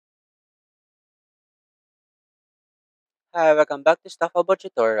Hi, welcome back to Stuff About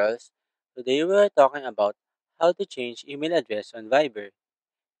Tutorials. Today we are talking about how to change email address on Viber.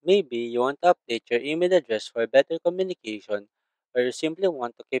 Maybe you want to update your email address for better communication or you simply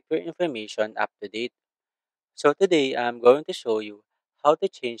want to keep your information up to date. So today I'm going to show you how to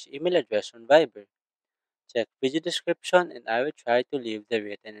change email address on Viber. Check video description and I will try to leave the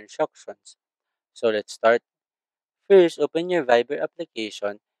written instructions. So let's start. First, open your Viber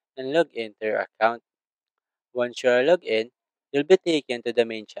application and log into your account. Once you are logged in, you'll be taken to the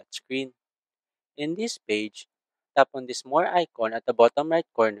main chat screen. In this page, tap on this more icon at the bottom right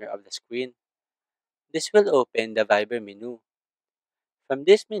corner of the screen. This will open the Viber menu. From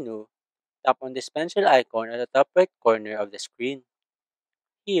this menu, tap on this pencil icon at the top right corner of the screen.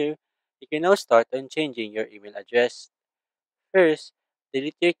 Here, you can now start on changing your email address. First,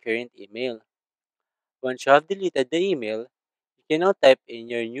 delete your current email. Once you have deleted the email, you can now type in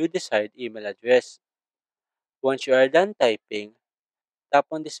your new desired email address. Once you are done typing, tap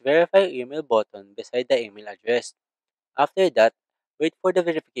on this verify email button beside the email address. After that, wait for the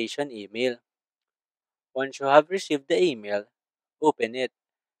verification email. Once you have received the email, open it.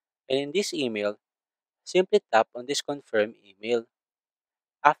 And in this email, simply tap on this confirm email.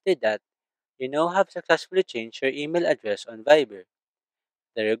 After that, you now have successfully changed your email address on Viber.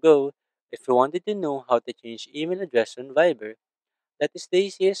 There you go. If you wanted to know how to change email address on Viber, that is the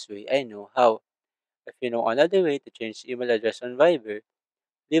easiest way I know how. If you know another way to change email address on Viber,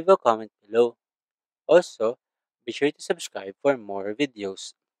 leave a comment below. Also, be sure to subscribe for more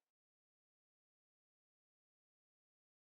videos.